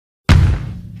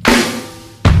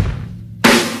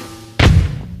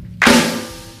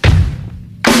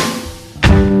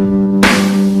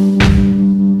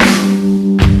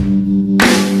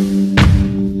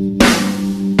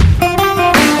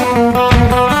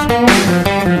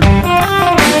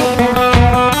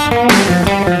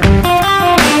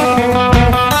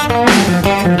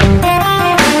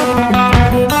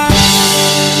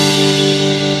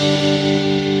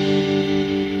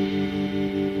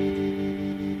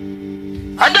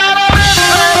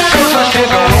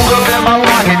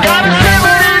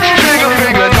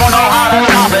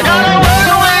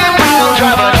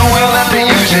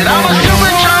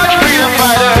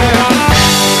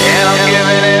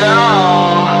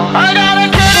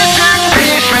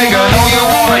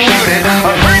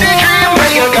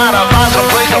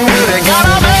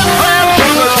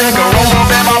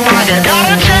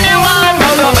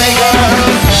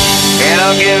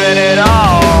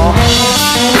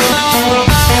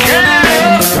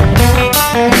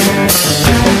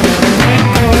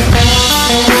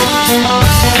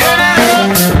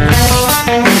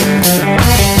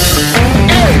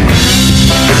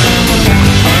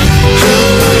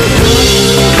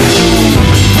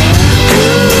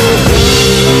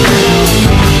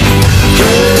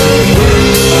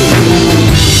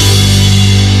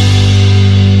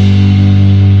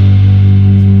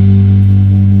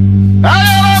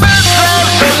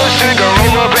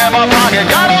roll up in my pocket.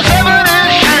 Got a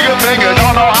 7-inch trigger finger,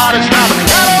 don't know how to stop it.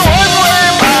 Got a one-way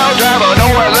pile driver,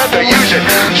 nowhere left to use it.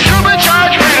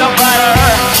 Supercharged freedom fighter,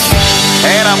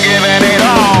 and I'm giving it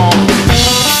all.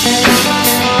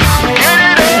 Get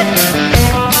it up, get it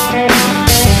up,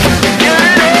 get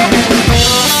it up.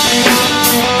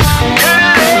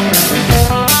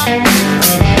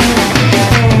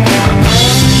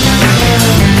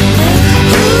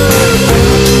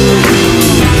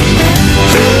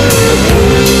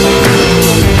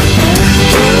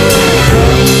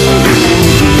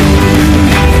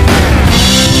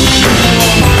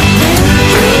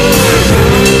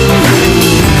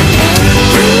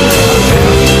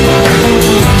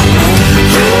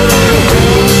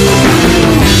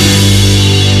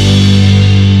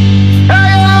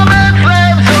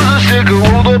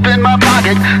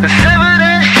 A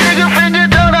 7-inch trigger finger,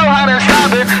 don't know how to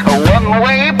stop it. A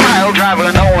one-way pile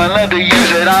driver, no one left to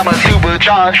use it. I'm a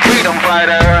supercharged freedom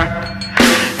fighter.